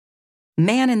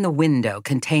Man in the Window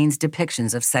contains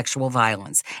depictions of sexual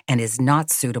violence and is not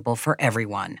suitable for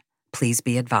everyone. Please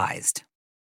be advised.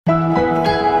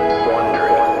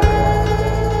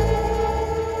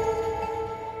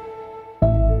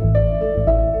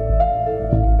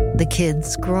 The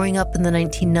kids growing up in the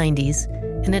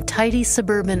 1990s in a tidy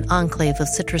suburban enclave of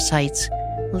Citrus Heights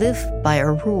live by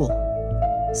a rule.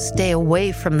 Stay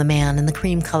away from the man in the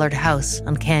cream-colored house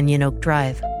on Canyon Oak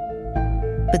Drive.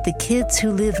 But the kids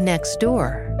who live next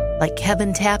door, like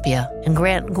Kevin Tapia and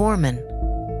Grant Gorman,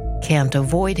 can't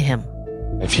avoid him.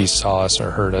 If he saw us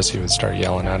or heard us, he would start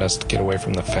yelling at us to get away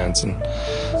from the fence and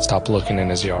stop looking in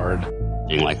his yard.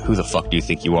 Being like, who the fuck do you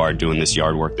think you are doing this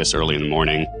yard work this early in the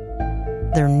morning?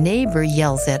 Their neighbor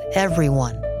yells at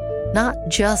everyone, not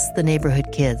just the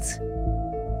neighborhood kids.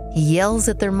 He yells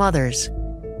at their mothers,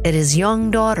 at his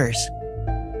young daughters,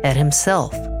 at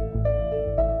himself.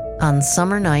 On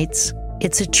summer nights,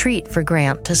 it's a treat for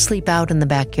Grant to sleep out in the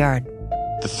backyard.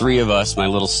 The three of us, my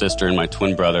little sister and my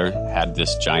twin brother, had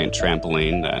this giant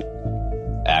trampoline that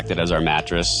acted as our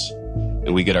mattress.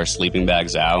 And we get our sleeping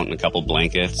bags out and a couple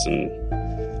blankets, and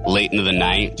late into the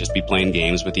night, just be playing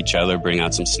games with each other, bring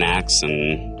out some snacks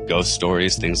and ghost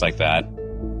stories, things like that.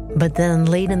 But then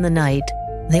late in the night,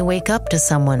 they wake up to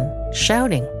someone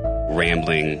shouting.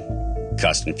 Rambling,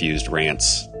 cuss-infused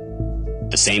rants.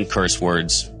 The same curse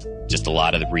words, just a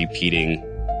lot of the repeating,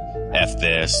 F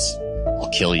this, I'll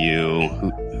kill you,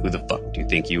 who the fuck do you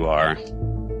think you are?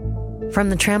 From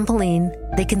the trampoline,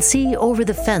 they can see over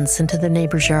the fence into the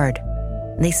neighbor's yard.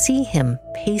 They see him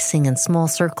pacing in small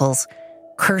circles,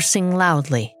 cursing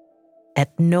loudly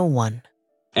at no one.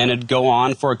 And it'd go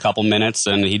on for a couple minutes,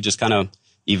 and he'd just kind of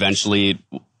eventually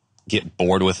get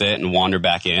bored with it and wander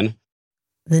back in.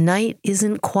 The night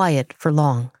isn't quiet for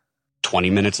long. 20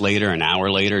 minutes later, an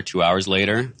hour later, 2 hours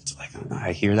later, it's like,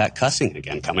 I hear that cussing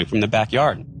again coming from the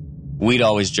backyard. We'd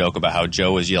always joke about how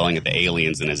Joe was yelling at the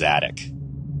aliens in his attic.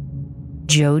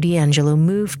 Joe D'Angelo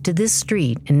moved to this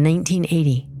street in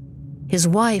 1980. His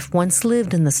wife once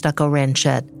lived in the stucco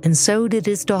ranchette, and so did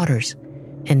his daughters,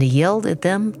 and he yelled at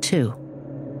them too.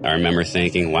 I remember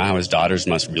thinking, wow, his daughters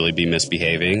must really be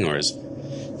misbehaving, or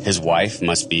his wife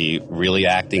must be really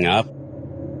acting up.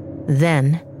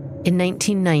 Then, in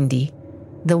 1990,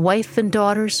 the wife and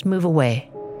daughters move away.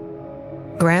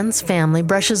 Grant's family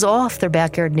brushes off their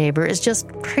backyard neighbor as just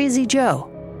Crazy Joe,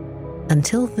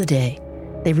 until the day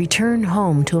they return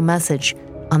home to a message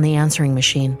on the answering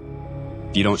machine.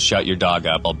 If you don't shut your dog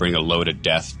up, I'll bring a load of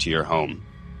death to your home.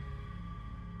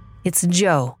 It's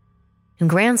Joe, and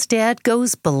Grant's dad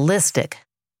goes ballistic.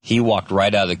 He walked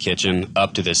right out of the kitchen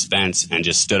up to this fence and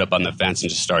just stood up on the fence and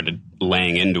just started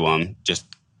laying into him. Just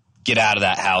get out of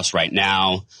that house right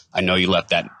now. I know you left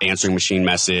that answering machine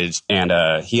message.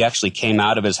 And he actually came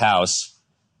out of his house,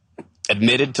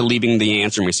 admitted to leaving the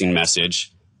answering machine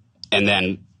message, and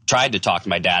then tried to talk to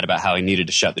my dad about how he needed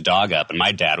to shut the dog up. And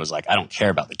my dad was like, I don't care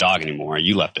about the dog anymore.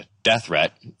 You left a death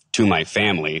threat to my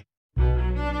family.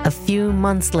 A few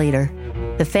months later,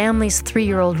 the family's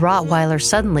 3-year-old Rottweiler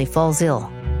suddenly falls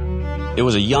ill. It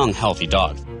was a young, healthy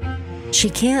dog. She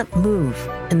can't move,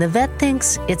 and the vet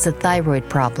thinks it's a thyroid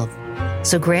problem.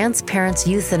 So Grant's parents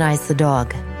euthanize the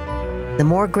dog. The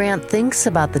more Grant thinks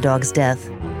about the dog's death,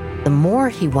 the more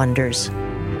he wonders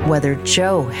whether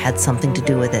Joe had something to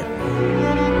do with it.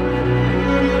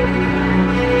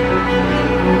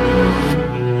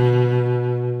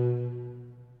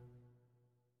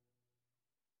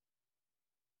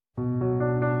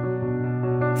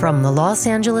 From the Los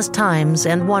Angeles Times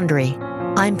and Wondery,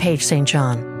 I'm Paige St.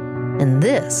 John, and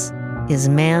this is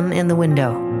Man in the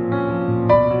Window.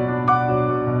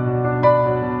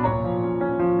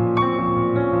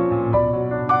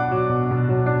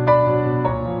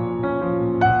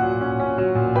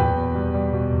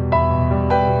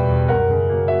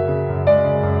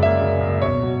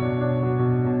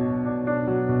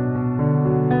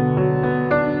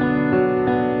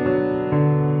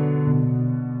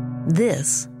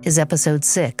 This is Episode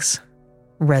 6,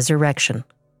 Resurrection.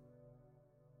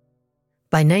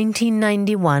 By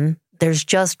 1991, there's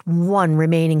just one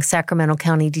remaining Sacramento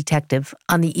County detective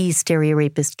on the East Area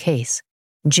Rapist case,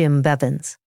 Jim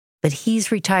Bevins. But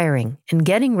he's retiring and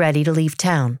getting ready to leave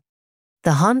town.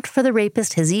 The hunt for the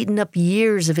rapist has eaten up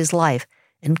years of his life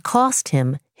and cost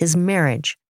him his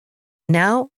marriage.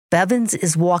 Now, Bevins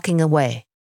is walking away,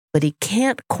 but he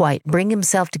can't quite bring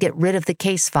himself to get rid of the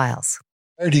case files.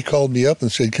 He called me up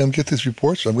and said, come get this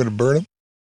report, so I'm going to burn them.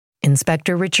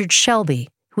 Inspector Richard Shelby,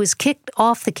 who was kicked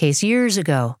off the case years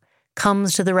ago,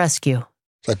 comes to the rescue.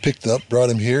 So I picked him up,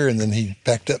 brought him here, and then he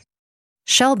packed up.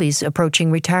 Shelby's approaching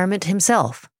retirement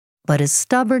himself, but his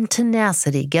stubborn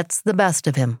tenacity gets the best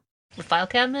of him. A file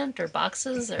cabinet or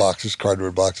boxes? Or? Boxes,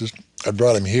 cardboard boxes. I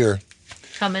brought him here.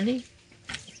 How many?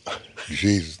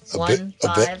 Jeez.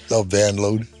 A van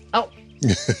load. Oh.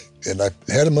 And I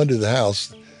had him under the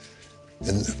house,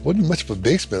 and it wasn't much of a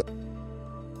basement.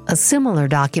 A similar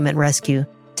document rescue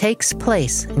takes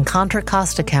place in Contra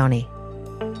Costa County.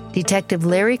 Detective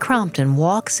Larry Crompton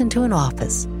walks into an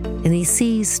office and he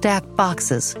sees stacked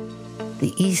boxes,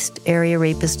 the East Area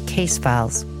Rapist case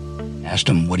files. Asked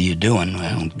him, "What are you doing?"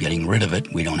 "Well, getting rid of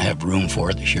it. We don't have room for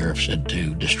it." The sheriff said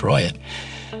to destroy it.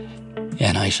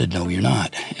 And I said, "No, you're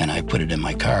not." And I put it in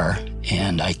my car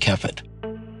and I kept it.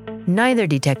 Neither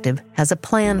detective has a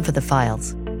plan for the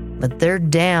files, but they're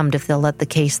damned if they'll let the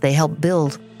case they helped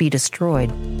build be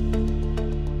destroyed.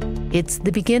 It's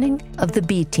the beginning of the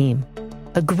B Team,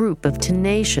 a group of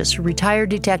tenacious retired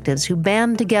detectives who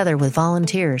band together with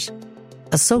volunteers,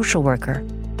 a social worker,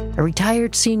 a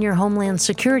retired senior Homeland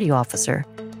Security officer,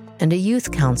 and a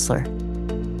youth counselor.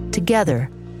 Together,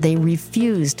 they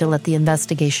refuse to let the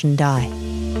investigation die.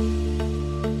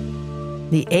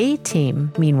 The A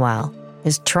Team, meanwhile,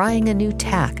 is trying a new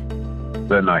tack.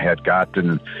 Then I had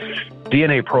gotten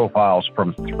DNA profiles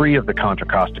from 3 of the Contra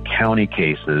Costa County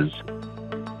cases.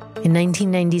 In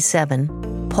 1997,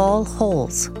 Paul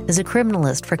Holes is a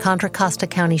criminalist for Contra Costa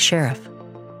County Sheriff.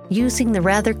 Using the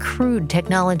rather crude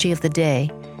technology of the day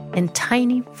and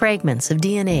tiny fragments of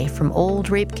DNA from old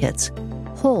rape kits,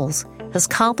 Holes has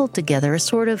cobbled together a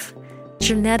sort of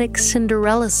genetic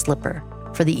Cinderella slipper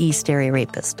for the East Area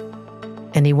Rapist.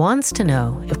 And he wants to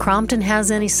know if Crompton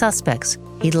has any suspects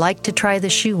he'd like to try the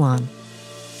shoe on.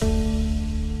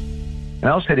 And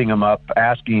I was hitting him up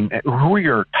asking, who are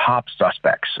your top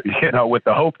suspects? With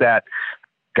the hope that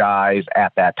guys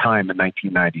at that time in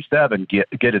 1997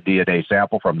 get a DNA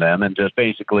sample from them and just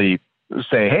basically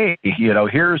say, hey,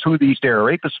 here's who the East Area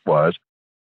Rapist was.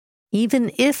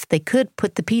 Even if they could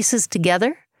put the pieces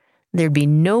together, there'd be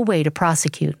no way to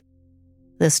prosecute.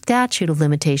 The statute of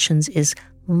limitations is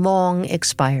long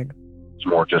expired. It's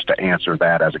more just to answer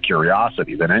that as a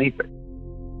curiosity than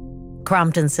anything.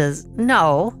 Crompton says,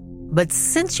 no, but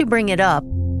since you bring it up...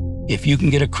 If you can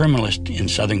get a criminalist in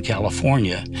Southern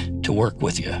California to work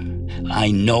with you,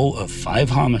 I know of 5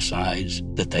 homicides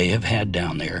that they have had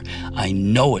down there. I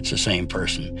know it's the same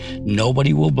person.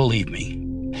 Nobody will believe me.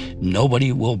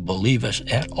 Nobody will believe us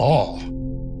at all.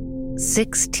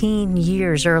 16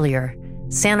 years earlier,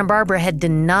 Santa Barbara had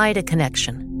denied a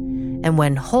connection. And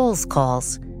when Holes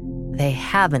calls, they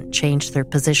haven't changed their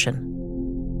position.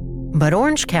 But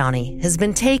Orange County has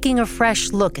been taking a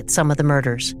fresh look at some of the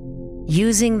murders.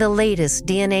 Using the latest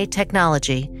DNA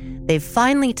technology, they've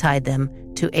finally tied them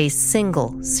to a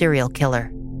single serial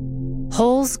killer.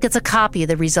 Holes gets a copy of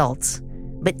the results,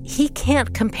 but he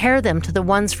can't compare them to the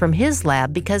ones from his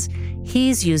lab because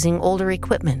he's using older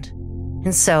equipment.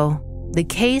 And so, the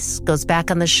case goes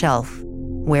back on the shelf,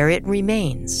 where it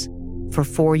remains for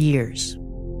 4 years.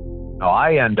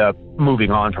 I end up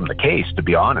moving on from the case, to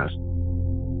be honest.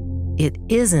 It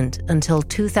isn't until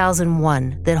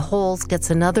 2001 that Holes gets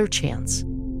another chance.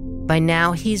 By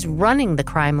now, he's running the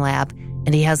crime lab,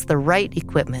 and he has the right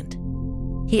equipment.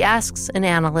 He asks an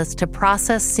analyst to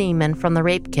process semen from the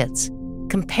rape kits,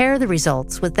 compare the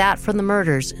results with that from the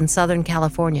murders in Southern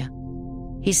California.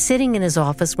 He's sitting in his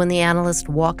office when the analyst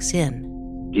walks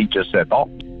in. He just said, oh,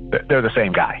 they're the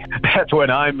same guy. That's when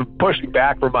I'm pushing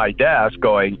back from my desk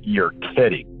going, you're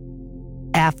kidding.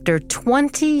 After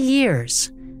 20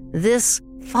 years, this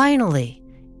finally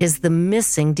is the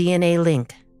missing DNA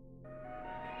link.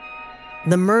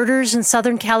 The murders in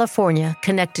Southern California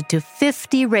connected to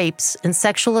 50 rapes and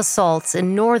sexual assaults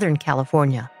in Northern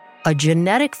California, a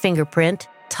genetic fingerprint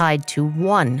tied to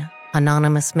one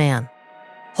anonymous man.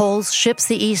 Holes ships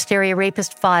the East Area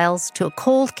Rapist files to a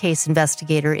cold case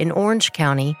investigator in Orange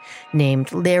County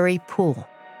named Larry Poole.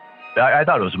 I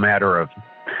thought it was a matter of,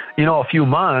 a few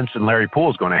months and Larry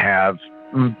Poole's going to have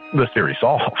the theory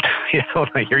solved.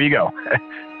 Here you go.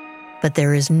 But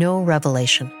there is no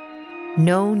revelation,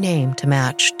 no name to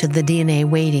match to the DNA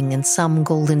waiting in some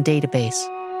golden database.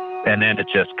 And then it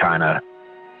just kind of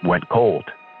went cold.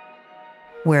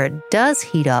 Where it does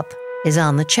heat up is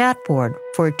on the chat board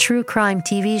for a true crime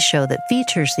TV show that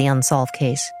features the unsolved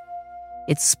case.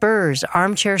 It spurs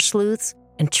armchair sleuths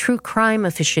and true crime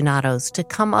aficionados to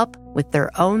come up with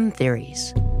their own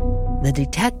theories. The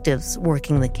detectives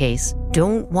working the case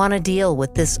don't want to deal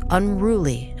with this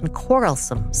unruly and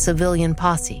quarrelsome civilian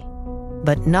posse,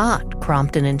 but not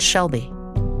Crompton and Shelby.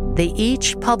 They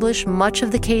each publish much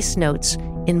of the case notes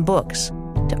in books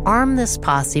to arm this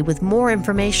posse with more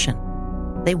information.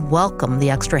 They welcome the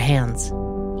extra hands.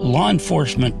 Law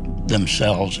enforcement,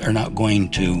 themselves are not going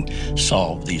to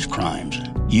solve these crimes.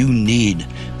 You need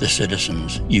the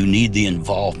citizens. You need the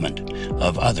involvement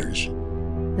of others.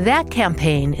 That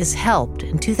campaign is helped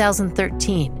in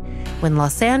 2013 when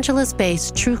Los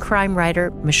Angeles-based true crime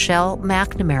writer Michelle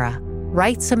McNamara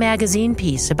writes a magazine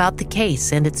piece about the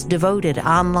case and its devoted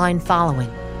online following.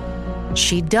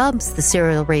 She dubs the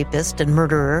serial rapist and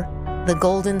murderer the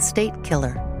Golden State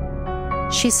Killer.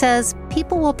 She says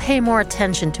people will pay more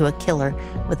attention to a killer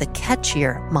with a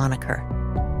catchier moniker.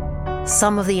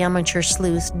 Some of the amateur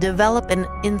sleuths develop an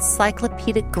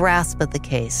encyclopedic grasp of the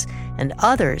case, and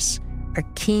others are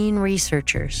keen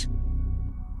researchers.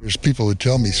 There's people who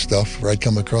tell me stuff where I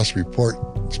come across a report,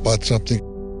 spot something.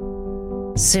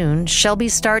 Soon, Shelby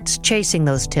starts chasing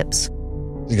those tips.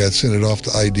 I think I'd send it off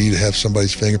to ID to have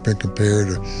somebody's fingerprint compared,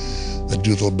 or I'd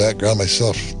do a little background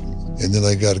myself. And then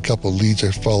I got a couple of leads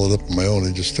I followed up on my own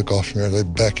and just took off from there. I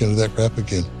back into that crap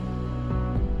again.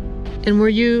 And were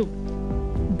you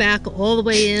back all the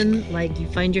way in? Like, you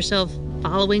find yourself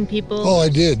following people? Oh, I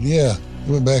did, yeah.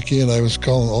 I went back in. I was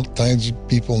calling all kinds of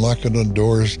people, knocking on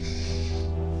doors.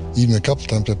 Even a couple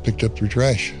times I picked up their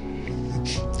trash.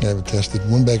 I haven't tested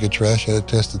one bag of trash. I had it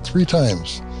tested 3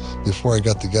 times before I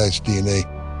got the guy's DNA.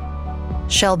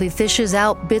 Shelby fishes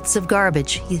out bits of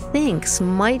garbage he thinks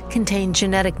might contain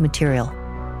genetic material,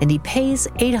 and he pays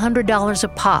 $800 a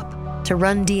pop to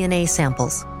run DNA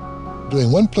samples.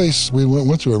 In one place, we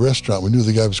went to a restaurant. We knew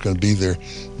the guy was going to be there.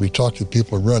 We talked to the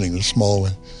people running, the small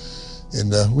one.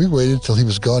 And we waited till he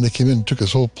was gone. He came in and took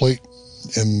his whole plate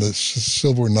and the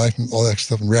silver knife and all that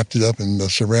stuff and wrapped it up in the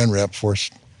saran wrap for us.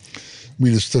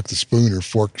 We just took the spoon or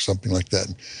fork or something like that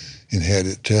and had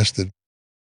it tested.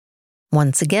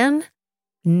 Once again,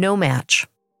 no match.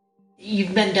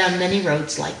 You've been down many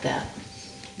roads like that.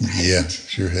 Yeah,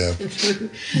 sure have.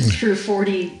 Through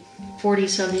 40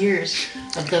 some years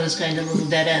of those kind of little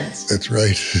dead ends. That's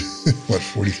right.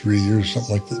 43 years,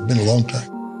 something like that. It's been a long time.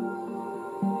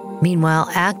 Meanwhile,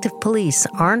 active police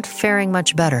aren't faring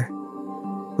much better.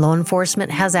 Law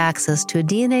enforcement has access to a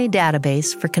DNA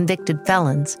database for convicted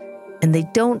felons, and they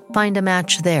don't find a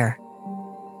match there.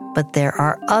 But there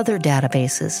are other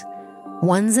databases,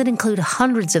 ones that include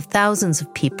hundreds of thousands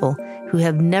of people who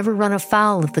have never run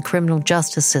afoul of the criminal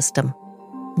justice system.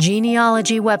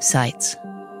 Genealogy websites.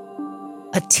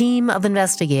 A team of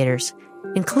investigators,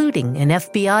 including an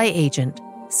FBI agent,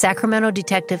 Sacramento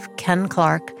detective Ken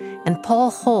Clark, and Paul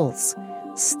Holes,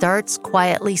 starts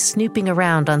quietly snooping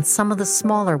around on some of the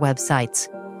smaller websites,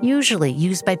 usually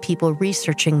used by people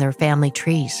researching their family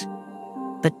trees.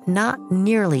 But not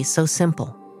nearly so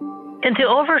simple. And to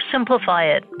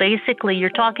oversimplify it, basically you're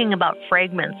talking about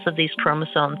fragments of these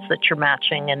chromosomes that you're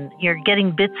matching, and you're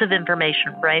getting bits of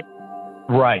information, right?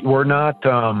 Right. We're not,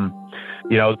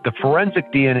 the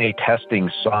forensic DNA testing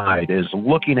side is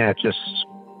looking at just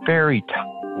very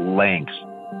lengths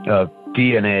of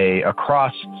DNA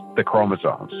across the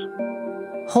chromosomes.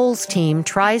 Hole's team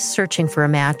tries searching for a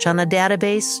match on a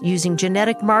database using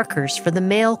genetic markers for the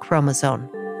male chromosome.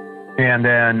 And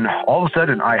then all of a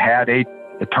sudden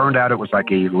it turned out it was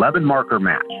like a 11 marker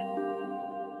match.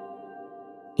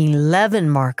 11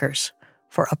 markers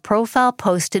for a profile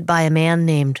posted by a man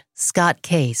named Scott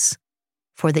Case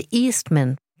for the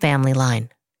Eastman family line.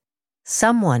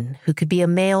 Someone who could be a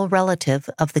male relative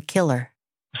of the killer.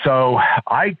 So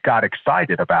I got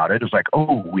excited about it. It was like,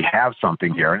 oh, we have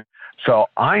something here. So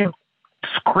I'm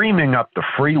screaming up the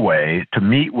freeway to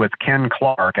meet with Ken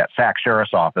Clark at Sac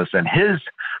Sheriff's Office and his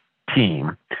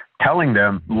team, telling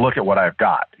them, look at what I've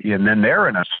got. And then they're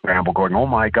in a scramble going, oh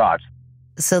my God.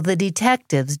 So the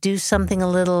detectives do something a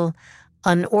little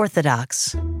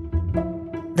unorthodox.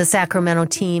 The Sacramento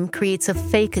team creates a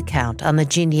fake account on the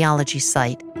genealogy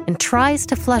site and tries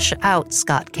to flush out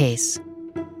Scott Case.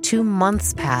 2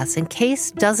 months pass and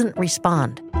Case doesn't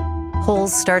respond.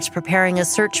 Holes starts preparing a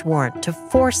search warrant to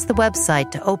force the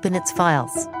website to open its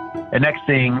files. And next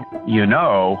thing you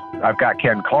know, I've got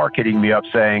Ken Clark hitting me up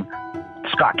saying,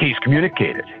 Scott Case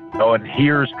communicated. Oh, and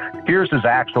here's his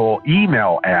actual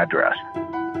email address.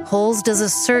 Holes does a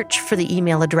search for the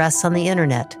email address on the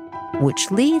internet, which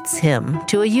leads him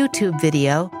to a YouTube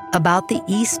video about the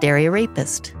East Area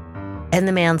Rapist. And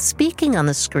the man speaking on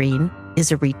the screen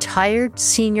is a retired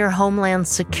senior Homeland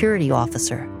Security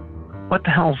officer. What the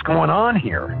hell's going on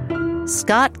here?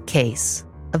 Scott Case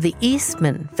of the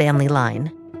Eastman family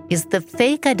line is the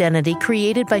fake identity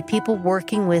created by people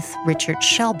working with Richard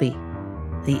Shelby.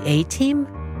 The A team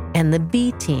and the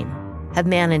B team have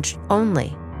managed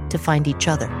only to find each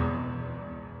other.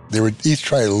 They were each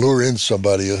trying to lure in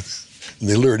somebody, and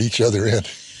they lured each other in.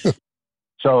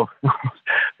 So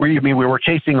we were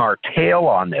chasing our tail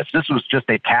on this. This was just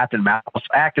a cat and mouse,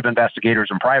 active investigators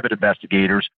and private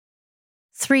investigators.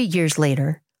 3 years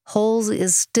later, Holes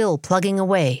is still plugging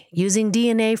away using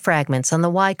DNA fragments on the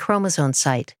Y chromosome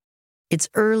site. It's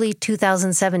early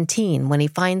 2017 when he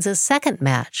finds a second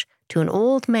match to an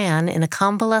old man in a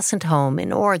convalescent home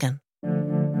in Oregon.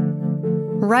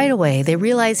 Right away, they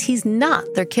realize he's not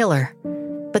their killer.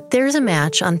 But there's a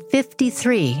match on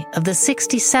 53 of the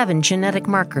 67 genetic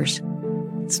markers.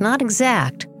 It's not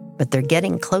exact, but they're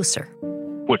getting closer.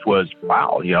 Which was,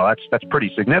 wow, that's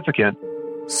pretty significant.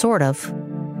 Sort of.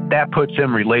 That puts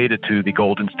him related to the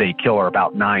Golden State Killer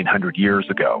about 900 years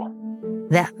ago.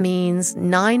 That means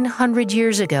 900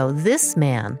 years ago, this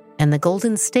man and the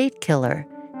Golden State Killer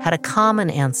had a common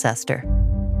ancestor.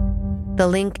 The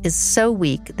link is so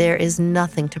weak, there is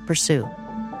nothing to pursue.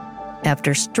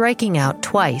 After striking out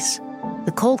twice,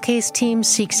 the cold case team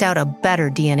seeks out a better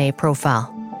DNA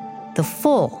profile, the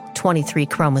full 23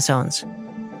 chromosomes.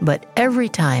 But every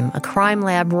time a crime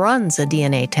lab runs a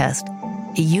DNA test,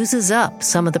 it uses up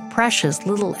some of the precious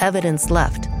little evidence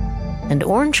left, and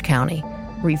Orange County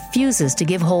refuses to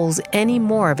give Holes any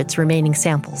more of its remaining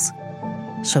samples.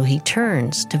 So he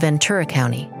turns to Ventura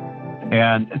County.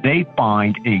 And they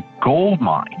find a gold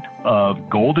mine of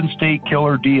Golden State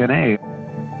Killer DNA.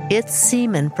 It's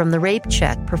semen from the rape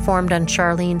check performed on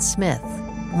Charlene Smith,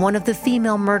 one of the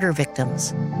female murder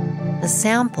victims. The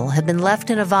sample had been left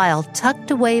in a vial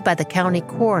tucked away by the county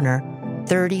coroner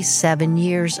 37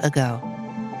 years ago.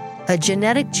 A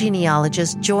genetic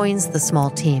genealogist joins the small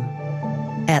team.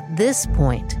 At this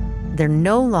point, they're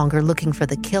no longer looking for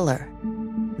the killer.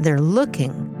 They're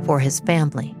looking for his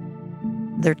family.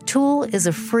 Their tool is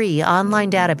a free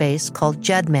online database called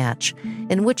GEDmatch,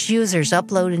 in which users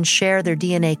upload and share their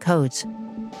DNA codes.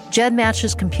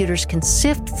 GEDmatch's computers can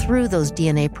sift through those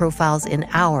DNA profiles in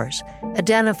hours,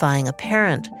 identifying a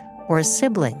parent or a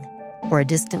sibling or a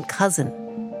distant cousin.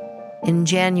 In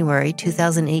January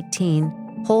 2018,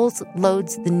 Holes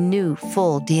loads the new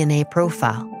full DNA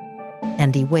profile,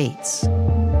 and he waits.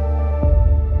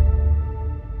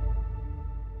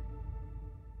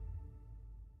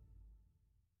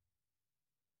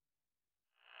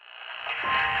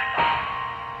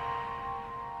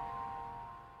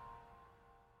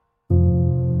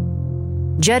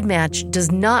 GEDmatch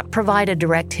does not provide a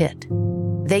direct hit.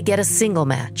 They get a single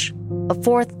match, a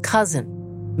fourth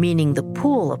cousin, meaning the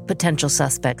pool of potential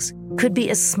suspects could be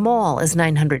as small as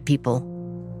 900 people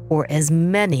or as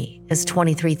many as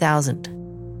 23,000.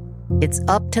 It's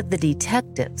up to the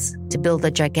detectives to build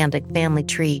a gigantic family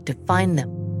tree to find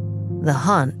them. The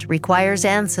hunt requires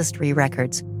ancestry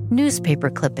records, newspaper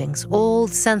clippings,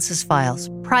 old census files,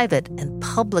 private and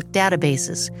public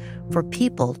databases for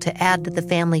people to add to the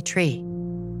family tree.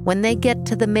 When they get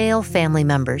to the male family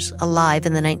members alive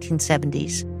in the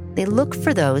 1970s, they look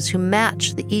for those who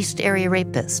match the East Area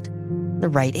Rapist, the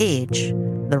right age,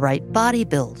 the right body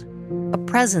build, a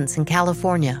presence in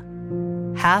California.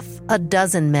 Half a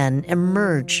dozen men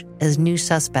emerge as new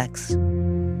suspects.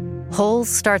 Holes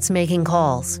starts making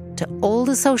calls to old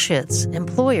associates,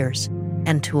 employers,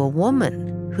 and to a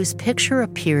woman whose picture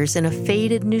appears in a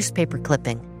faded newspaper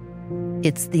clipping.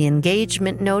 It's the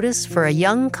engagement notice for a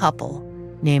young couple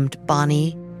named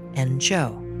Bonnie and Joe.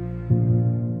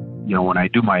 When I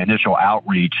do my initial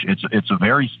outreach, it's a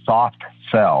very soft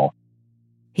sell.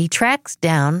 He tracks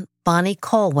down Bonnie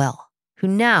Caldwell, who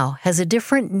now has a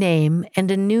different name and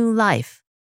a new life.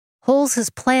 Holes has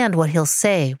planned what he'll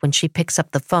say when she picks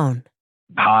up the phone.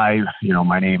 Hi,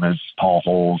 my name is Paul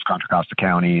Holes, Contra Costa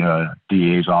County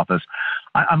DA's office.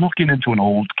 I'm looking into an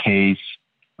old case.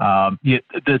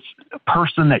 This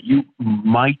person that you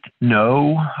might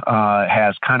know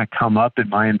has kind of come up in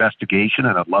my investigation,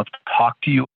 and I'd love to talk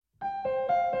to you.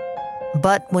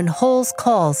 But when Holes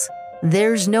calls,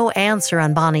 there's no answer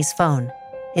on Bonnie's phone,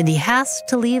 and he has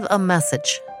to leave a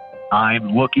message.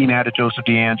 I'm looking at a Joseph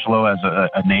D'Angelo as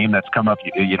a name that's come up.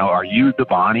 Are you the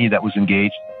Bonnie that was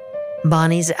engaged?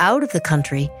 Bonnie's out of the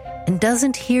country and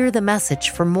doesn't hear the message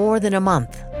for more than a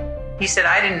month. He said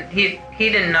he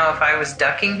didn't know if I was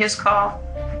ducking his call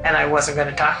and I wasn't going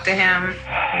to talk to him.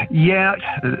 Yeah,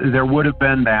 there would have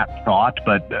been that thought,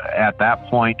 but at that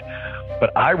point,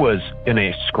 I was in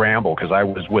a scramble because I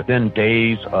was within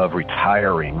days of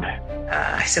retiring.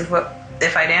 I said, well,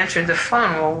 if I'd answered the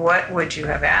phone, well, what would you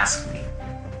have asked me?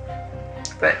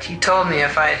 But he told me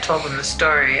if I had told him the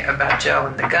story about Joe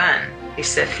and the gun, he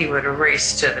said he would have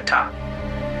raced to the top.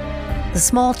 The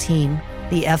small team,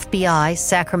 the FBI,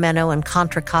 Sacramento, and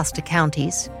Contra Costa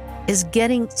counties, is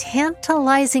getting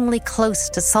tantalizingly close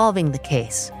to solving the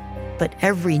case. But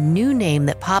every new name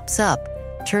that pops up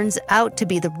turns out to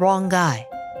be the wrong guy.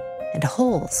 and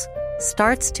Holes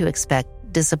starts to expect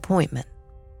disappointment.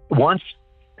 Once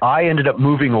I ended up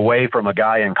moving away from a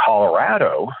guy in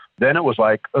Colorado, then it was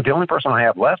like, oh, the only person I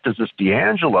have left is this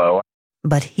DeAngelo.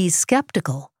 But he's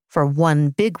skeptical for one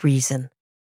big reason.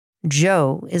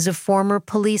 Joe is a former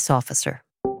police officer.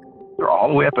 They're all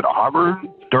the way up at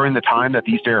Auburn during the time that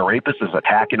the East Area Rapist is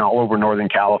attacking all over Northern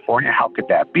California. How could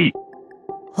that be?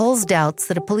 Holes doubts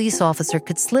that a police officer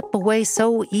could slip away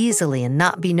so easily and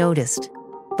not be noticed.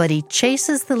 But he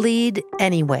chases the lead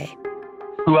anyway.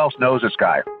 Who else knows this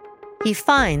guy? He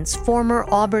finds former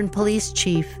Auburn Police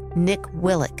Chief Nick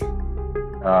Willick.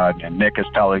 And Nick is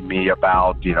telling me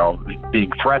about,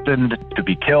 being threatened to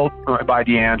be killed by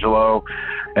DeAngelo.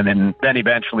 And then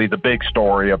eventually the big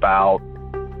story about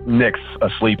Nick's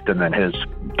asleep, and then his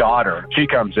daughter, she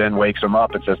comes in, wakes him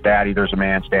up and says, "Daddy, there's a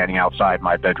man standing outside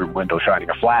my bedroom window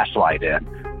shining a flashlight in."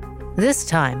 This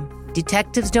time,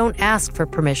 detectives don't ask for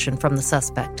permission from the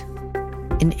suspect.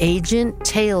 An agent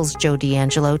tails Joe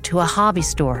DeAngelo to a hobby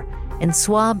store and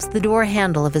swabs the door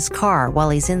handle of his car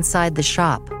while he's inside the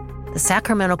shop. The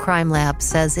Sacramento Crime Lab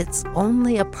says it's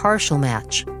only a partial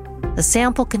match. The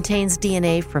sample contains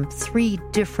DNA from 3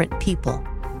 different people.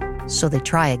 So they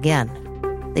try again.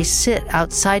 They sit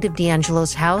outside of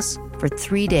DeAngelo's house for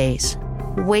 3 days,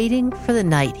 waiting for the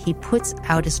night he puts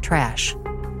out his trash.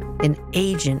 An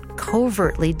agent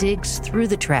covertly digs through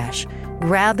the trash,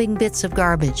 grabbing bits of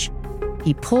garbage.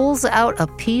 He pulls out a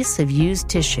piece of used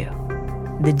tissue.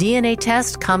 The DNA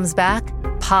test comes back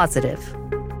positive.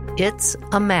 It's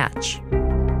a match.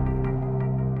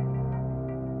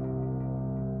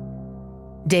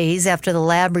 Days after the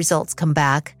lab results come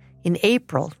back, in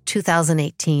April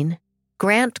 2018,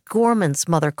 Grant Gorman's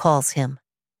mother calls him.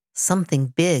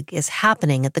 Something big is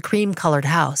happening at the cream-colored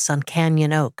house on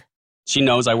Canyon Oak. She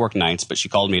knows I work nights, but she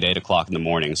called me at 8 o'clock in the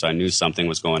morning, so I knew something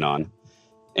was going on.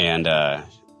 And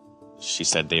she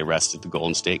said they arrested the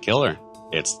Golden State Killer.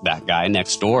 It's that guy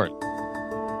next door.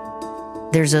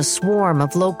 There's a swarm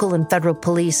of local and federal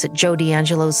police at Joe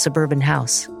DeAngelo's suburban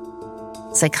house.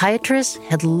 Psychiatrists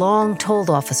had long told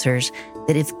officers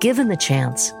that if given the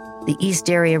chance, the East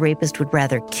Area Rapist would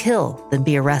rather kill than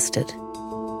be arrested.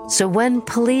 So when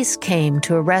police came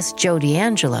to arrest Joe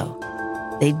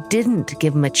DeAngelo, they didn't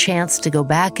give him a chance to go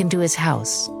back into his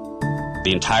house.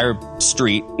 The entire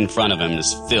street in front of him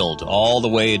is filled all the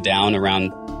way down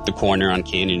around the corner on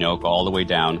Canyon Oak, all the way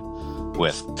down,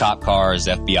 with cop cars,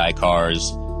 FBI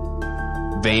cars,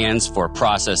 vans for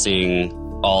processing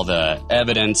all the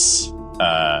evidence,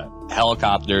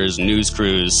 helicopters, news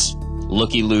crews,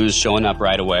 looky-loos showing up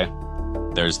right away.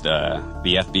 There's the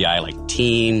FBI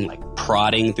team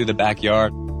prodding through the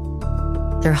backyard.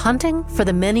 They're hunting for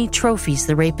the many trophies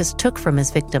the rapist took from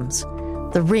his victims.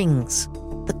 The rings,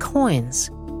 the coins,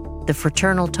 the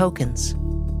fraternal tokens.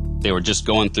 They were just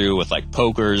going through with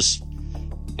pokers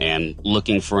and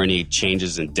looking for any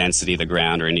changes in density of the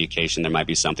ground or indication there might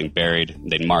be something buried.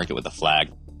 They'd mark it with a flag.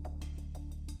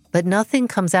 But nothing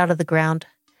comes out of the ground.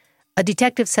 A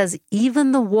detective says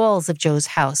even the walls of Joe's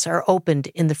house are opened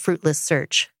in the fruitless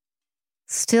search.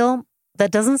 Still,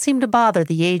 that doesn't seem to bother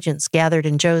the agents gathered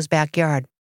in Joe's backyard.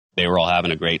 They were all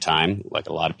having a great time.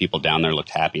 A lot of people down there looked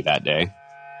happy that day.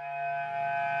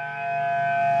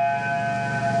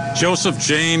 Joseph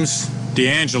James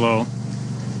DeAngelo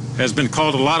has been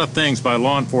called a lot of things by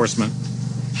law enforcement.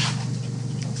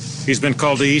 He's been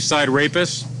called the East Side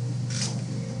Rapist.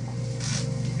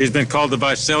 He's been called the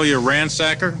Visalia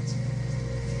Ransacker,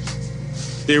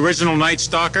 the original Night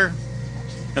Stalker,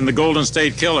 and the Golden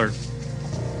State Killer.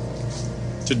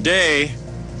 Today,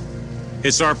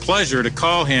 it's our pleasure to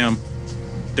call him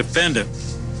defendant.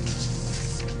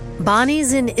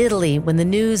 Bonnie's in Italy when the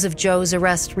news of Joe's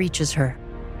arrest reaches her.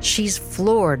 She's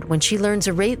floored when she learns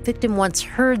a rape victim once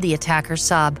heard the attacker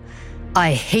sob,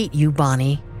 "I hate you,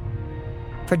 Bonnie."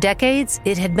 For decades,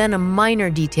 it had been a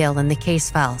minor detail in the case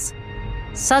files.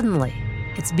 Suddenly,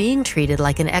 it's being treated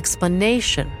like an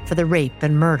explanation for the rape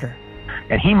and murder.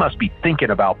 And he must be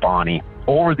thinking about Bonnie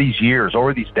over these years,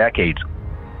 over these decades.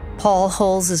 Paul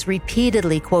Holes is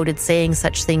repeatedly quoted saying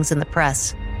such things in the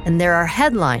press, and there are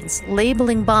headlines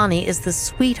labeling Bonnie as the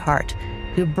sweetheart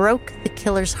who broke the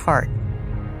killer's heart.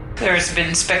 There's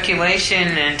been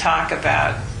speculation and talk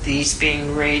about these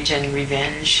being rage and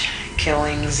revenge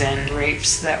killings and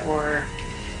rapes that were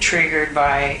triggered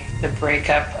by the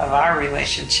breakup of our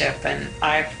relationship, and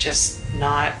I've just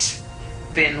not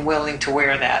been willing to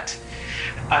wear that.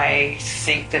 I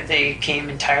think that they came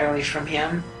entirely from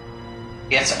him.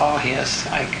 It's all his.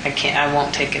 I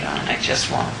won't take it on. I just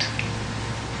won't.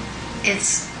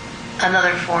 It's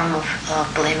another form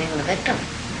of blaming the victim,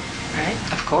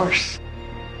 right? Of course.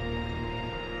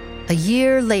 A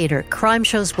year later, crime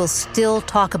shows will still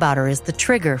talk about her as the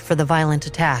trigger for the violent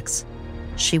attacks.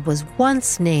 She was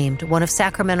once named one of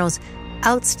Sacramento's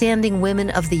Outstanding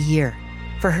Women of the Year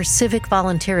for her civic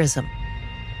volunteerism.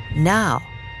 Now,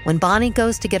 when Bonnie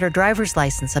goes to get her driver's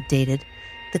license updated,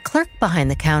 the clerk behind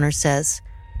the counter says,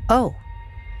 "Oh,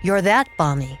 you're that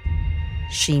Bonnie."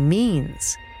 She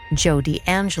means Joe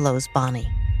DeAngelo's Bonnie.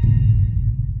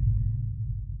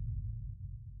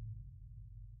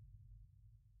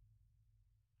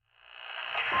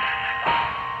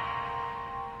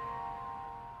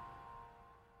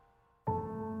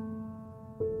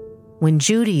 When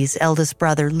Judy's eldest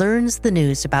brother learns the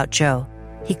news about Joe,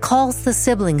 he calls the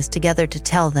siblings together to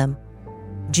tell them.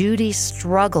 Judy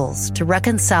struggles to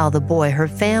reconcile the boy her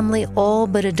family all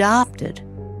but adopted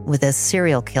with a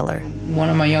serial killer. One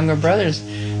of my younger brothers,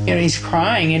 he's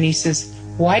crying and he says,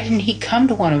 "Why didn't he come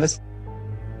to one of us?"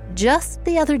 Just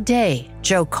the other day,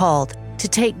 Joe called to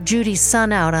take Judy's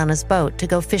son out on his boat to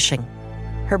go fishing.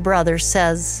 Her brother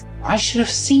says, "I should have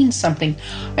seen something.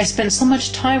 I spent so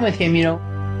much time with him,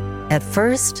 At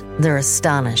first, they're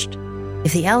astonished.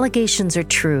 If the allegations are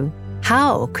true,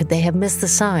 how could they have missed the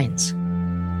signs?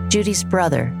 Judy's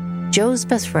brother, Joe's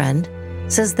best friend,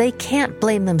 says they can't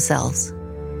blame themselves.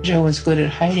 Joe was good at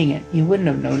hiding it. You wouldn't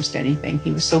have noticed anything.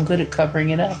 He was so good at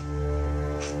covering it up.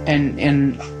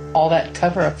 And all that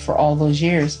cover-up for all those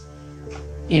years,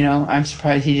 I'm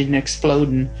surprised he didn't explode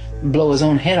and blow his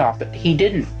own head off, but he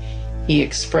didn't. He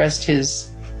expressed his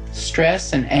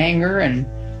stress and anger and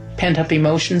pent-up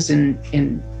emotions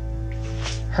in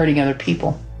hurting other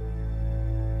people.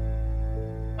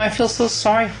 I feel so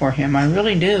sorry for him. I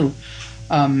really do.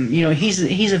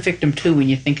 He's a victim too when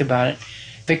you think about it.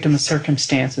 Victim of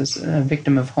circumstances, a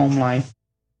victim of home life.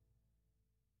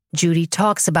 Judy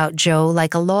talks about Joe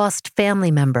like a lost family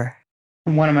member.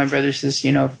 One of my brothers says,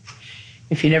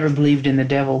 if you never believed in the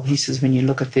devil, he says, when you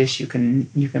look at this, you can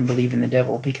believe in the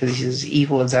devil, because he says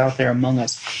evil is out there among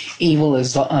us. Evil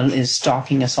is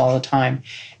stalking us all the time,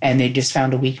 and they just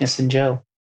found a weakness in Joe.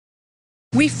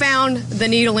 We found the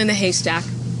needle in the haystack,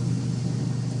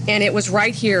 and it was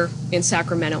right here in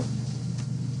Sacramento.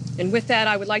 And with that,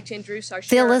 I would like to introduce our sheriff.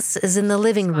 Phyllis is in the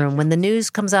living room when the news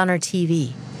comes on her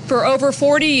TV. For over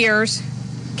 40 years,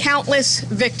 countless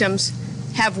victims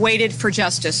have waited for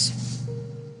justice.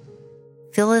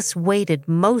 Phyllis waited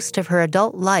most of her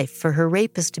adult life for her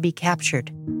rapist to be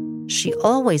captured. She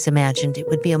always imagined it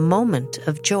would be a moment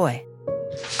of joy.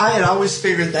 I had always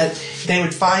figured that they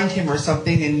would find him or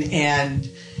something and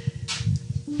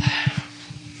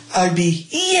I'd be,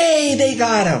 yay, they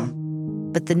got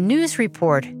him. But the news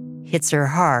report hits her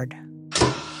hard.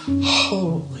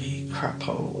 Holy crap,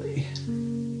 holy.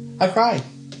 I cried.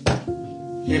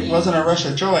 It wasn't a rush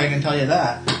of joy, I can tell you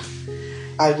that.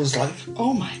 I was like,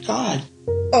 oh my God.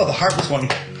 Oh, the heart was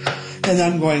going. And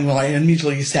I'm going, well, I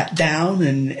immediately sat down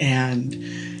and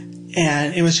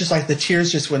it was just like the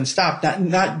tears just wouldn't stop.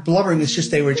 Not blubbering, it's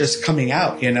just they were just coming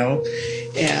out,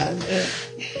 And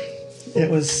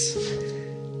it was,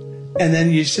 and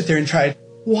then you sit there and try,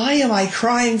 why am I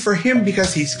crying for him?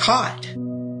 Because he's caught.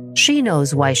 She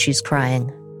knows why she's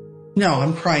crying. No,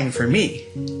 I'm crying for me.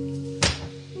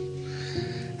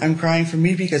 I'm crying for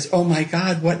me because, oh my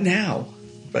God, what now?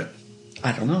 But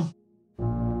I don't know.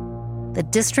 The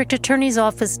district attorney's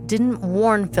office didn't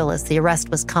warn Phyllis the arrest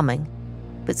was coming.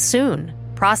 But soon,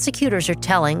 prosecutors are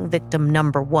telling victim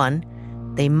number one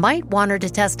they might want her to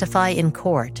testify in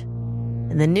court.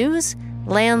 And the news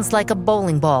lands like a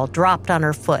bowling ball dropped on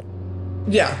her foot.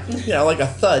 Yeah, like a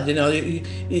thud,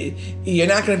 You're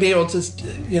not going to be able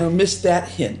to, miss that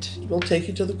hint. We'll take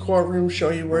you to the courtroom,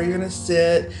 show you where you're going to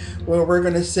sit, where we're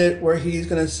going to sit, where he's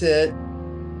going to sit.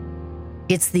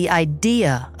 It's the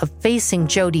idea of facing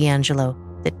Joe DeAngelo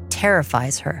that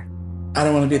terrifies her. I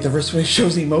don't want to be at the first when he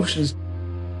shows emotions.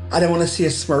 I don't want to see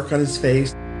a smirk on his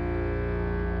face.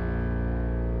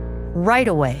 Right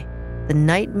away, the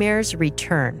nightmares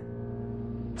return.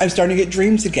 I'm starting to get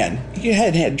dreams again. You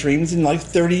hadn't had dreams in like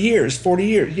 30 years, 40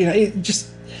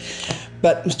 years,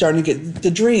 but I'm starting to get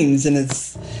the dreams, and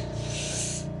it's...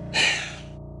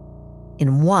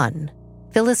 In one,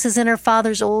 Phyllis is in her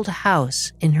father's old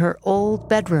house, in her old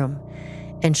bedroom,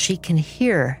 and she can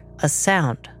hear a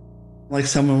sound. Like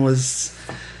someone was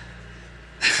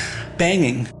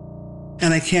banging,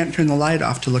 and I can't turn the light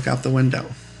off to look out the window.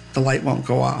 The light won't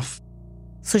go off.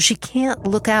 So she can't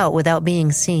look out without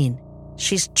being seen.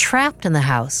 She's trapped in the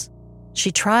house.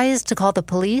 She tries to call the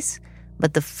police,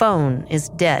 but the phone is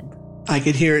dead. I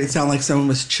could hear it sound like someone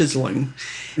was chiseling,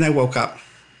 and I woke up,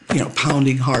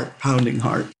 pounding heart, pounding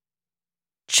heart.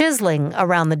 Chiseling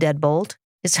around the deadbolt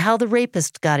is how the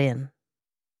rapist got in.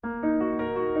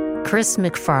 Chris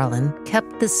McFarland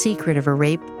kept the secret of her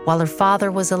rape while her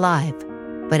father was alive.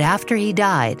 But after he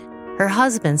died, her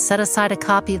husband set aside a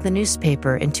copy of the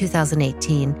newspaper in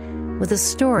 2018 with a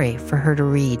story for her to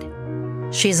read.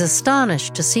 She's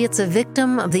astonished to see it's a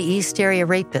victim of the East Area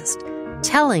Rapist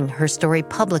telling her story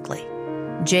publicly,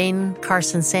 Jane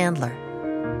Carson Sandler.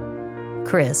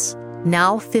 Chris,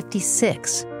 now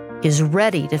 56, is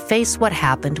ready to face what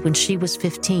happened when she was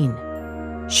 15.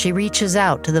 She reaches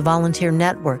out to the volunteer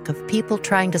network of people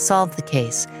trying to solve the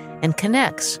case and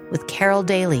connects with Carol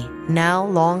Daly, now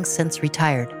long since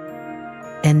retired.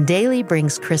 And Daly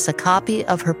brings Chris a copy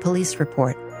of her police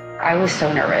report. I was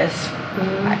so nervous.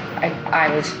 I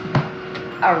was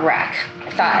a wreck.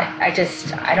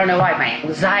 I don't know why. My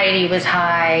anxiety was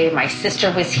high. My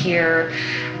sister was here.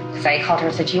 Because I called her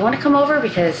and said, do you want to come over?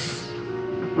 Because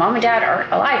Mom and Dad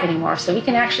aren't alive anymore, so we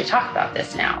can actually talk about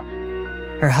this now.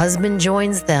 Her husband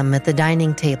joins them at the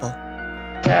dining table.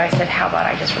 So I said, how about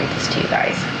I just read this to you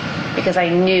guys? Because I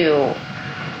knew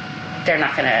they're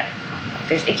not going to,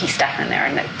 there's icky stuff in there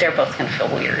and that they're both going to feel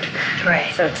weird.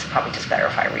 Right. So it's probably just better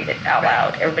if I read it out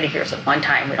loud. Everybody hears it one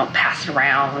time. We don't pass it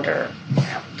around or,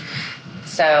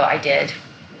 So I did.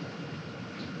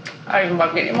 I'm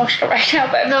getting emotional right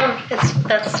now, but no,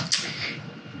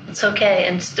 it's okay.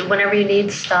 And whenever you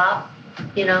need, stop.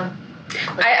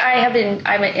 I'm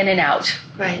in and out.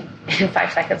 Right. In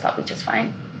 5 seconds, I'll be just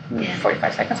fine. Yeah.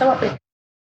 45 seconds, I won't be.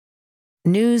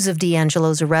 News of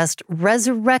D'Angelo's arrest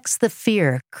resurrects the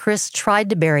fear Chris tried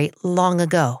to bury long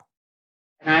ago.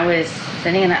 And I was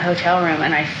sitting in that hotel room,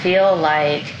 and I feel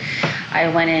like I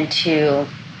went into,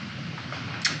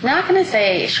 not going to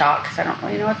say shock, because I don't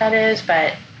really know what that is,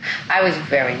 but I was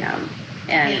very numb.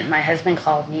 And my husband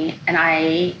called me, and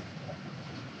I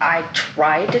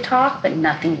tried to talk, but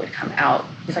nothing would come out.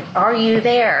 He's like, are you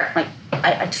there? Like,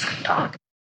 I just couldn't talk.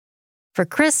 For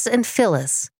Chris and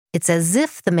Phyllis, it's as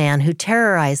if the man who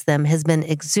terrorized them has been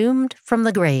exhumed from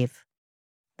the grave.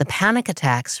 The panic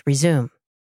attacks resume.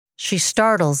 She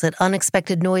startles at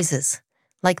unexpected noises,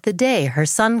 like the day her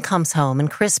son comes home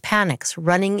and Chris panics,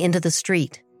 running into the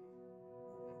street.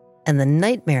 And the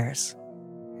nightmares.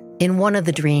 In one of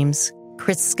the dreams,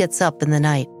 Chris gets up in the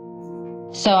night.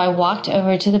 So I walked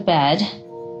over to the bed,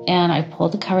 and I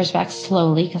pulled the covers back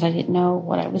slowly because I didn't know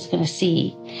what I was going to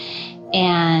see.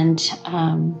 And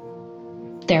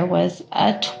there was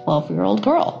a 12-year-old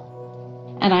girl.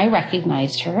 And I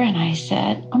recognized her, and I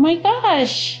said, oh my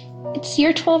gosh, it's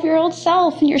your 12-year-old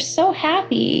self, and you're so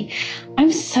happy.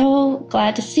 I'm so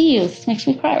glad to see you. This makes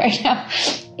me cry right now.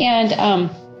 And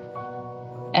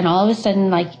all of a sudden,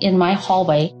 like in my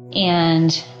hallway,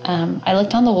 and I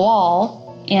looked on the wall,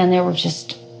 and there were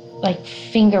just like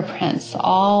fingerprints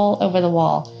all over the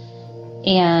wall.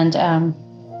 And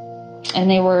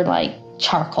they were like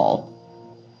charcoal.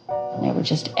 And they were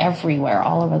just everywhere,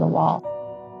 all over the wall.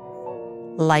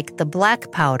 Like the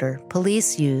black powder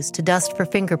police use to dust for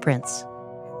fingerprints.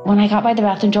 When I got by the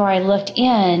bathroom door, I looked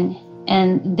in,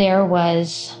 and there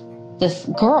was this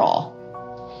girl.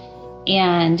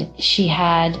 And she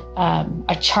had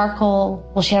a charcoal,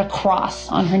 she had a cross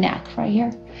on her neck right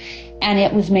here. And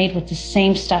it was made with the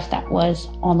same stuff that was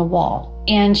on the wall.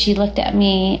 And she looked at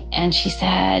me and she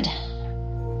said,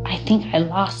 I think I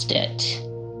lost it.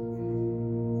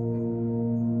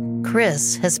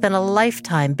 Chris has spent a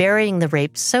lifetime burying the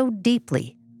rape so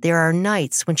deeply, there are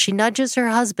nights when she nudges her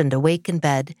husband awake in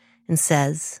bed and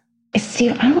says,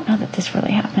 Steve, I don't know that this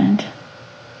really happened.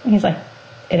 And he's like,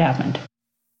 it happened.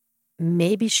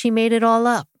 Maybe she made it all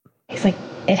up. He's like,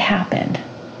 it happened.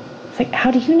 It's like,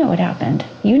 how do you know it happened?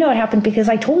 You know it happened because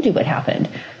I told you it happened.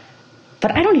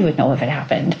 But I don't even know if it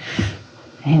happened.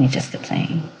 And he just kept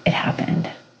saying, it happened.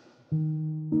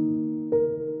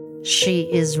 She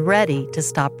is ready to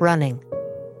stop running.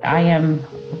 I am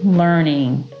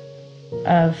learning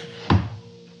of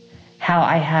how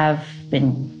I've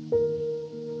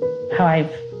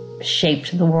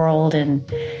shaped the world, and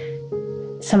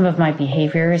some of my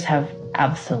behaviors have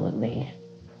absolutely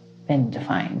been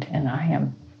defined, and I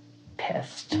am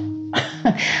pissed.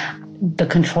 The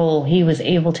control he was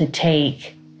able to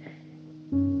take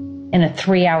in a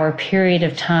 3-hour period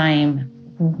of time,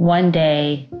 one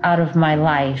day out of my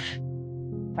life.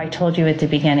 I told you at the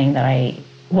beginning that I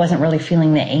wasn't really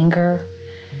feeling the anger.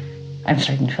 I'm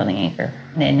starting to feel the anger.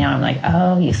 And now I'm like,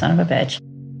 oh, you son of a bitch.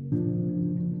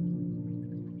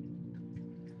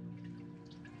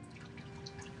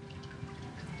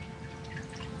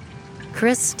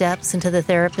 Chris steps into the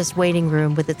therapist's waiting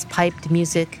room with its piped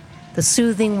music, the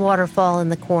soothing waterfall in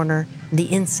the corner, and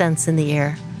the incense in the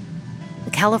air.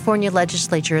 The California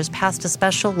legislature has passed a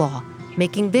special law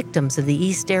making victims of the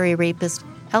East Area Rapist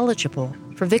eligible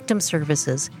for victim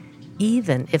services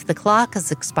even if the clock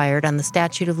has expired on the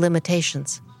statute of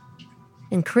limitations.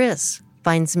 And Chris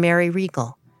finds Mary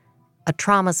Regal, a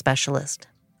trauma specialist.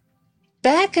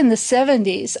 Back in the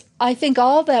 70s, I think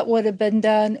all that would have been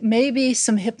done, maybe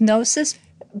some hypnosis,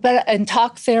 and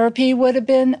talk therapy would have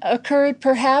been occurred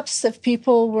perhaps if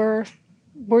people were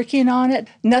working on it.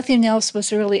 Nothing else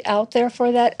was really out there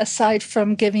for that, aside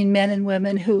from giving men and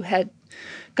women who had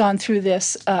gone through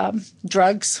this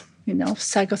drugs,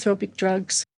 psychotropic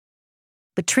drugs.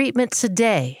 But treatment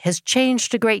today has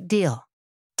changed a great deal.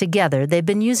 Together, they've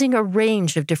been using a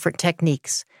range of different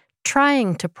techniques,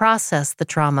 trying to process the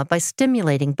trauma by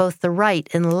stimulating both the right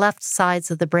and left sides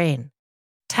of the brain,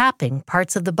 tapping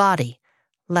parts of the body,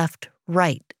 left,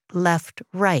 right,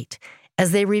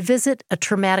 as they revisit a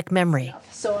traumatic memory.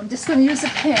 So I'm just going to use a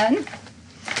pen.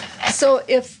 So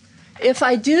if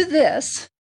I do this...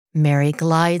 Mary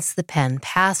glides the pen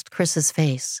past Chris's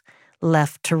face,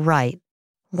 left to right,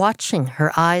 watching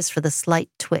her eyes for the slight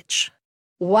twitch.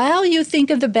 While you think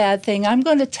of the bad thing, I'm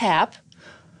going to tap,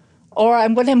 or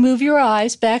I'm going to move your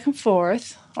eyes back and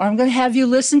forth, or I'm going to have you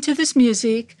listen to this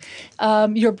music.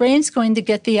 Your brain's going to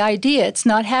get the idea. It's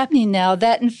not happening now,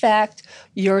 that in fact,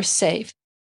 you're safe.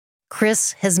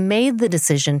 Chris has made the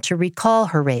decision to recall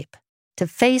her rape, to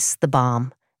face the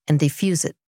bomb and defuse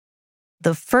it.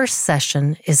 The first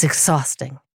session is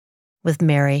exhausting. With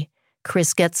Mary,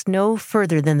 Chris gets no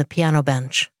further than the piano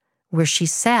bench, where she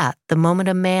sat the moment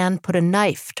a man put a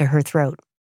knife to her throat.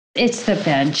 It's the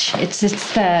bench. It's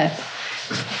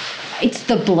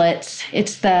the blitz.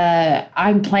 It's the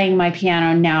I'm playing my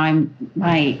piano now. I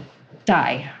might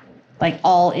die, like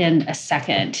all in a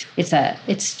second. It's a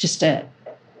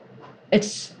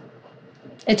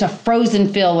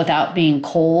frozen feel without being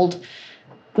cold,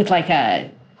 with like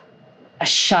a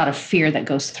shot of fear that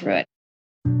goes through it.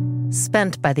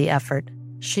 Spent by the effort,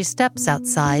 she steps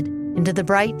outside into the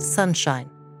bright sunshine,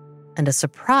 and a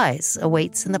surprise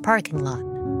awaits in the parking lot.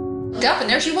 Up, and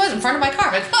there she was in front of my car.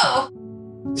 I'm like, oh!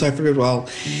 So I figured, well,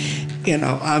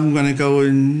 I'm going to go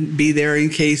and be there in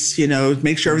case,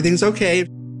 make sure everything's okay.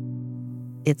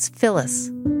 It's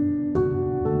Phyllis.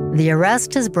 The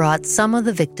arrest has brought some of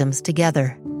the victims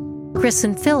together. Chris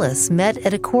and Phyllis met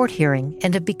at a court hearing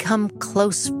and have become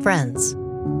close friends.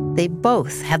 They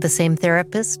both have the same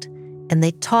therapist, and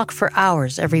they talk for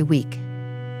hours every week.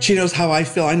 She knows how I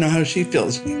feel. I know how she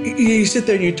feels. You sit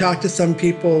there and you talk to some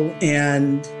people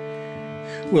and,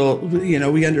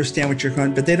 we understand what you're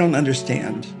going, but they don't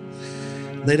understand.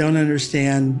 They don't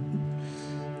understand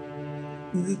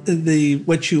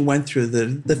what you went through,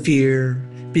 the fear,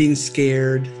 being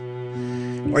scared,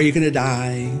 are you going to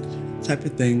die, type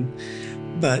of thing.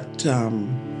 But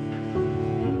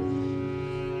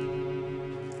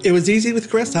it was easy with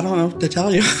Chris. I don't know what to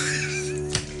tell you.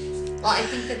 Well, I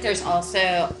think that there's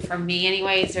also, for me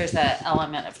anyways, there's an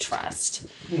element of trust.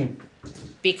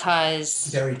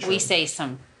 Because we say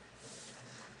some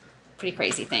pretty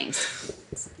crazy things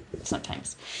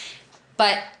sometimes.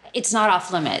 But it's not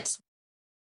off limits.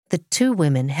 The two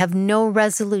women have no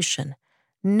resolution,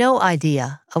 no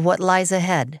idea of what lies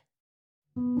ahead.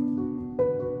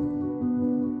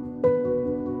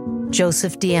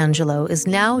 Joseph DeAngelo is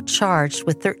now charged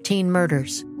with 13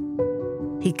 murders.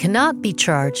 He cannot be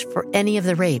charged for any of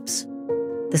the rapes.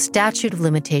 The statute of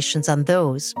limitations on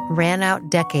those ran out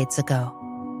decades ago.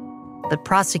 But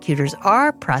prosecutors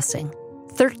are pressing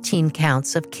 13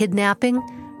 counts of kidnapping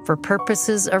for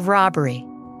purposes of robbery.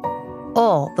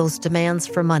 All those demands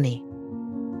for money.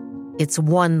 It's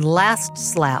one last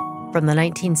slap from the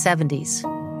 1970s.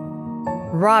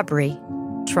 Robbery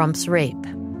trumps rape.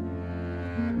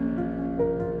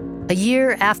 A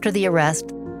year after the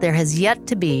arrest, there has yet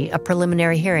to be a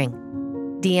preliminary hearing.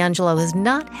 DeAngelo has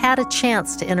not had a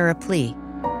chance to enter a plea,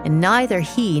 and neither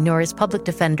he nor his public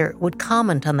defender would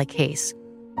comment on the case.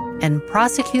 And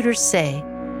prosecutors say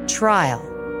trial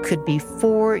could be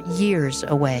 4 years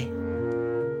away.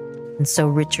 And so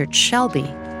Richard Shelby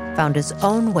found his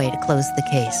own way to close the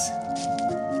case.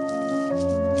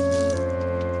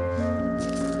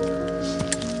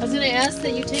 I was going to ask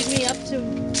that you take me up to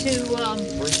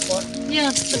burn spot? Yeah,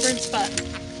 the burn spot.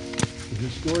 The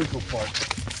historical part.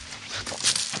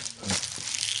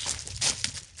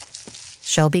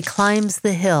 Shelby climbs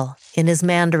the hill in his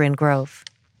mandarin grove.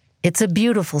 It's a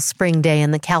beautiful spring day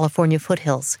in the California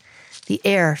foothills. The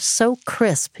air so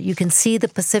crisp you can see the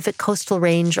Pacific Coastal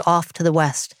Range off to the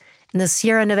west and the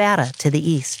Sierra Nevada to the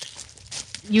east.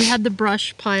 You had the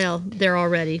brush pile there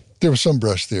already. There was some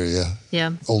brush there, yeah.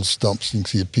 Yeah. Old stumps. You can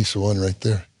see a piece of one right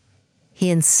there. He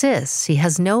insists he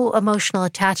has no emotional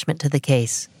attachment to the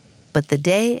case. But the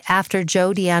day after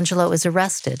Joe DeAngelo is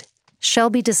arrested,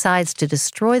 Shelby decides to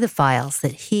destroy the files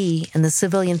that he and the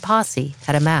civilian posse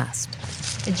had amassed.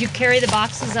 Did you carry the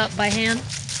boxes up by hand?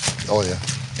 Oh, yeah.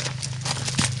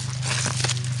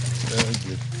 Yeah, I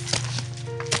did.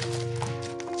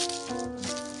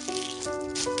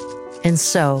 And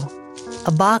so,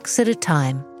 a box at a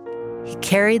time, he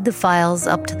carried the files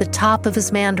up to the top of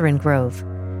his mandarin grove,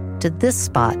 to this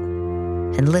spot,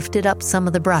 and lifted up some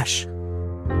of the brush.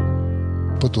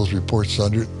 Put those reports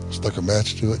under it, stuck a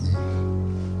match to it, and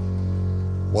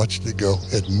watched it go.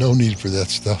 Had no need for that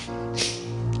stuff.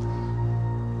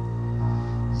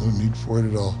 No need for it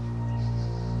at all.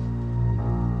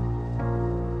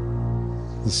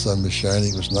 The sun was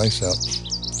shining, it was nice out.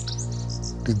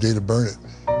 Good day to burn it.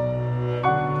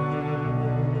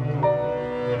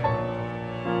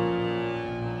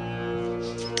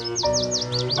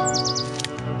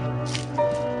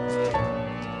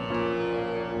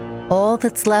 All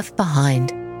that's left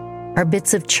behind are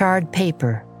bits of charred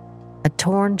paper, a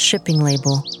torn shipping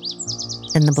label,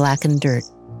 and the blackened dirt.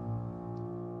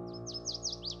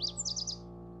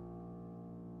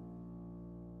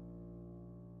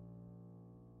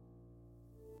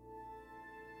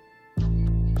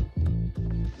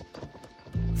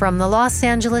 From the Los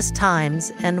Angeles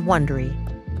Times and Wondery,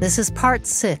 this is part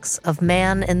 6 of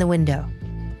Man in the Window.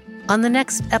 On the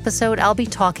next episode, I'll be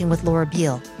talking with Laura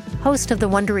Beale, host of the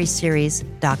Wondery series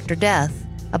Dr. Death,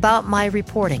 about my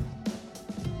reporting.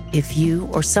 If you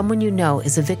or someone you know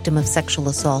is a victim of sexual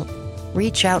assault,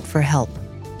 reach out for help.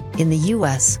 In the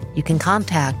U.S., you can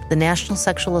contact the National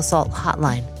Sexual Assault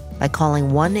Hotline by calling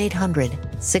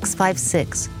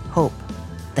 1-800-656-HOPE.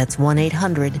 That's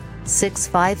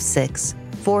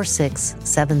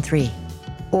 1-800-656-4673.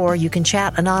 Or you can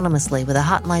chat anonymously with a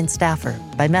hotline staffer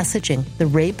by messaging the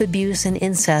Rape, Abuse, and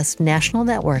Incest National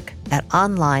Network at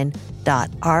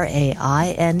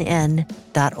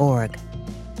online.rainn.org.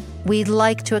 We'd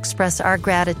like to express our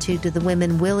gratitude to the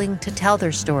women willing to tell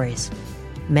their stories.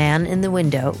 Man in the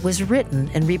Window was written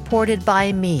and reported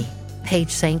by me,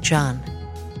 Paige St. John.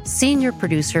 Senior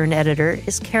producer and editor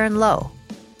is Karen Lowe.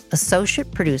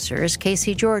 Associate producer is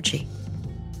Casey Georgie.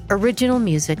 Original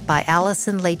music by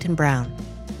Allison Layton Brown.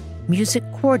 Music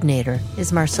coordinator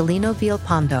is Marcelino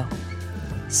Villalpando.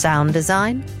 Sound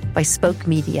design by Spoke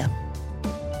Media.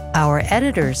 Our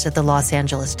editors at the Los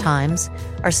Angeles Times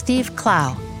are Steve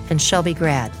Clow and Shelby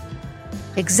Grad.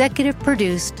 Executive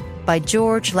produced by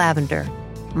George Lavender,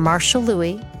 Marshall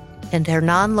Louis, and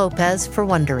Hernan Lopez for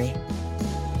Wondery.